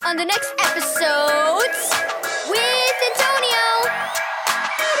on the next episodes with Antonio.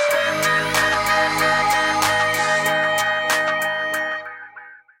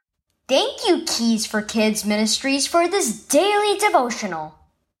 Thank you, Keys for Kids Ministries, for this daily devotional.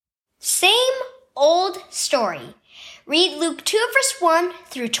 Same old story. Read Luke 2, verse 1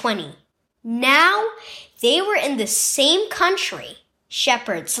 through 20. Now they were in the same country,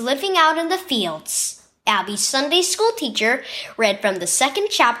 shepherds living out in the fields. Abby's Sunday school teacher read from the 2nd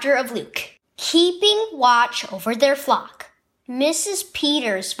chapter of Luke, keeping watch over their flock. Mrs.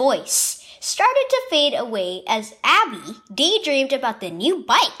 Peter's voice started to fade away as Abby daydreamed about the new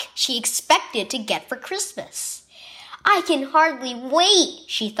bike she expected to get for Christmas. I can hardly wait,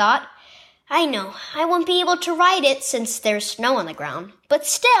 she thought. I know, I won't be able to ride it since there's snow on the ground. But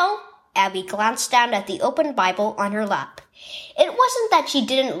still, Abby glanced down at the open Bible on her lap. It wasn't that she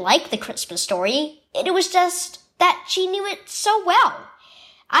didn't like the Christmas story. It was just that she knew it so well.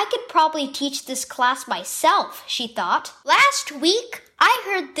 I could probably teach this class myself, she thought. Last week, I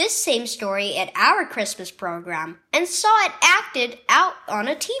heard this same story at our Christmas program and saw it acted out on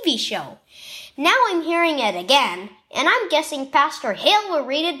a TV show. Now I'm hearing it again, and I'm guessing Pastor Hale will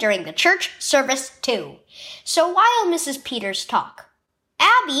read it during the church service too. So while Mrs. Peters talked,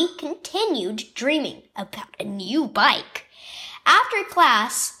 Abby continued dreaming about a new bike. After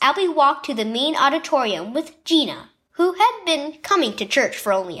class, Abby walked to the main auditorium with Gina, who had been coming to church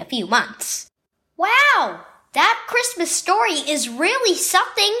for only a few months. Wow, that Christmas story is really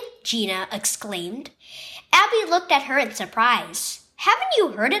something, Gina exclaimed. Abby looked at her in surprise. Haven't you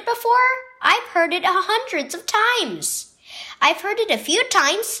heard it before? I've heard it hundreds of times. I've heard it a few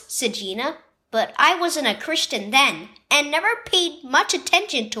times, said Gina, but I wasn't a Christian then and never paid much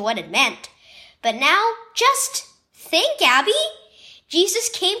attention to what it meant. But now, just think, Abby. Jesus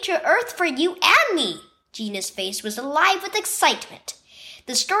came to earth for you and me. Gina's face was alive with excitement.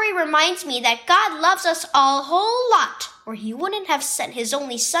 The story reminds me that God loves us all a whole lot, or he wouldn't have sent his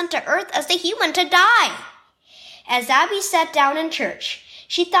only son to earth as a human to die. As Abby sat down in church,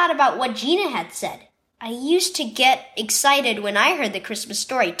 she thought about what Gina had said. I used to get excited when I heard the Christmas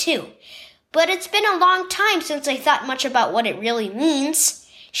story too, but it's been a long time since I thought much about what it really means.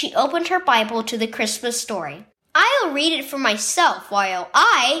 She opened her Bible to the Christmas story. I'll read it for myself while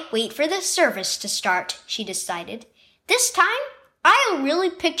I wait for the service to start, she decided. This time, I'll really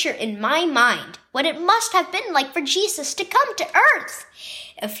picture in my mind what it must have been like for Jesus to come to earth.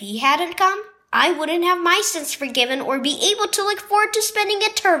 If he hadn't come, I wouldn't have my sins forgiven or be able to look forward to spending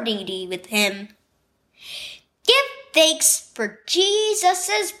eternity with him. Give thanks for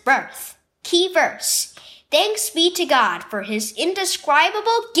Jesus' birth. Key verse. Thanks be to God for his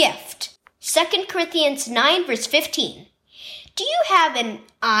indescribable gift. 2 Corinthians 9, verse 15. Do you have an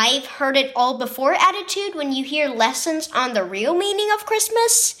I've heard it all before attitude when you hear lessons on the real meaning of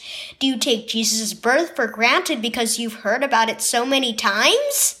Christmas? Do you take Jesus' birth for granted because you've heard about it so many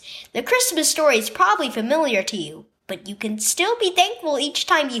times? The Christmas story is probably familiar to you, but you can still be thankful each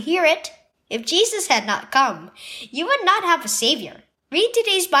time you hear it. If Jesus had not come, you would not have a Savior. Read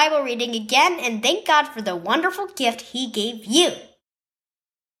today's Bible reading again and thank God for the wonderful gift he gave you.